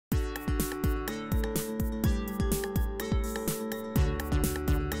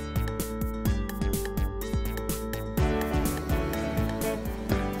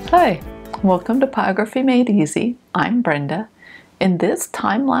Hi, welcome to Pyrography Made Easy. I'm Brenda. In this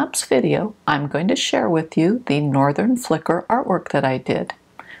time-lapse video, I'm going to share with you the northern flicker artwork that I did.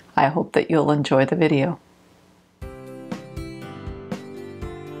 I hope that you'll enjoy the video.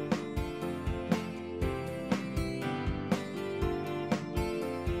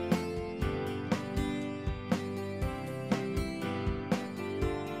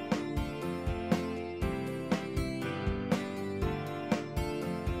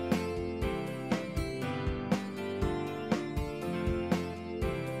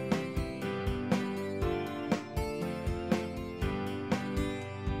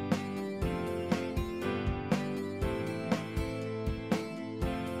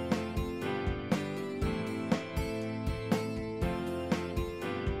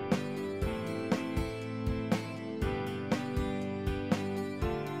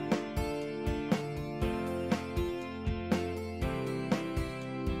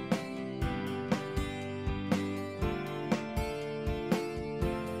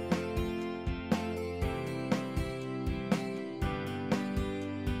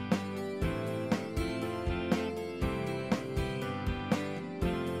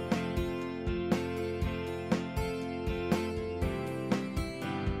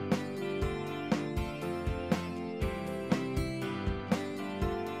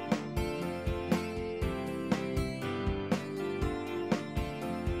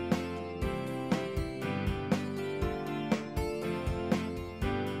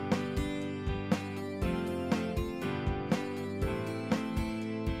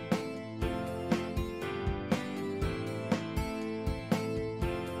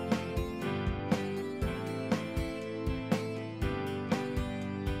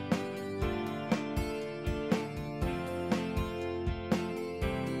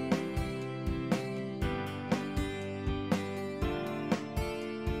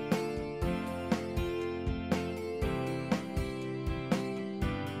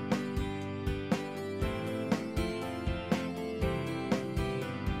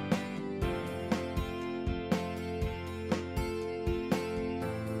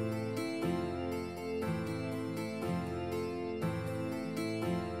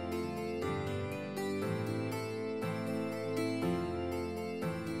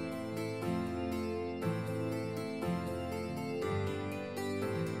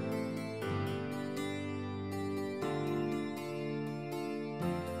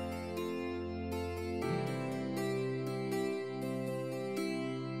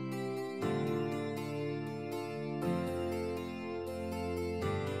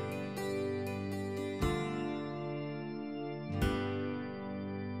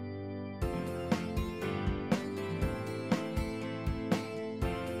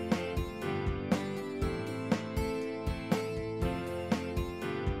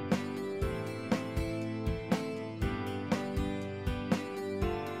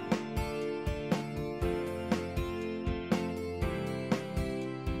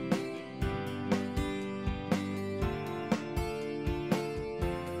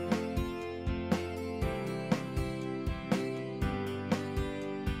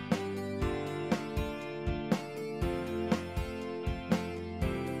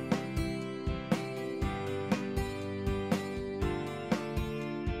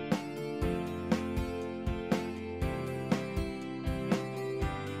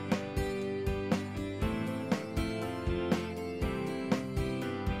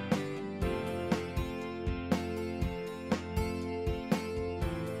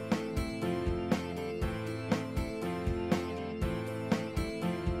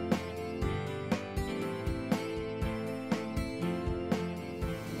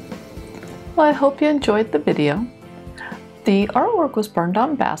 Well, I hope you enjoyed the video. The artwork was burned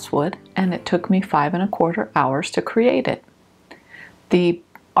on basswood and it took me 5¼ hours to create it. The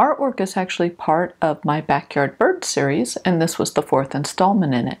artwork is actually part of my Backyard Bird series, and this was the 4th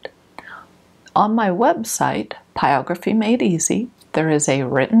installment in it. On my website, Pyrography Made Easy, there is a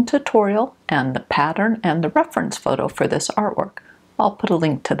written tutorial and the pattern and the reference photo for this artwork. I'll put a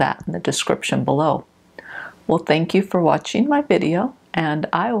link to that in the description below. Well, thank you for watching my video, and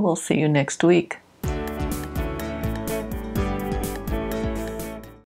I will see you next week.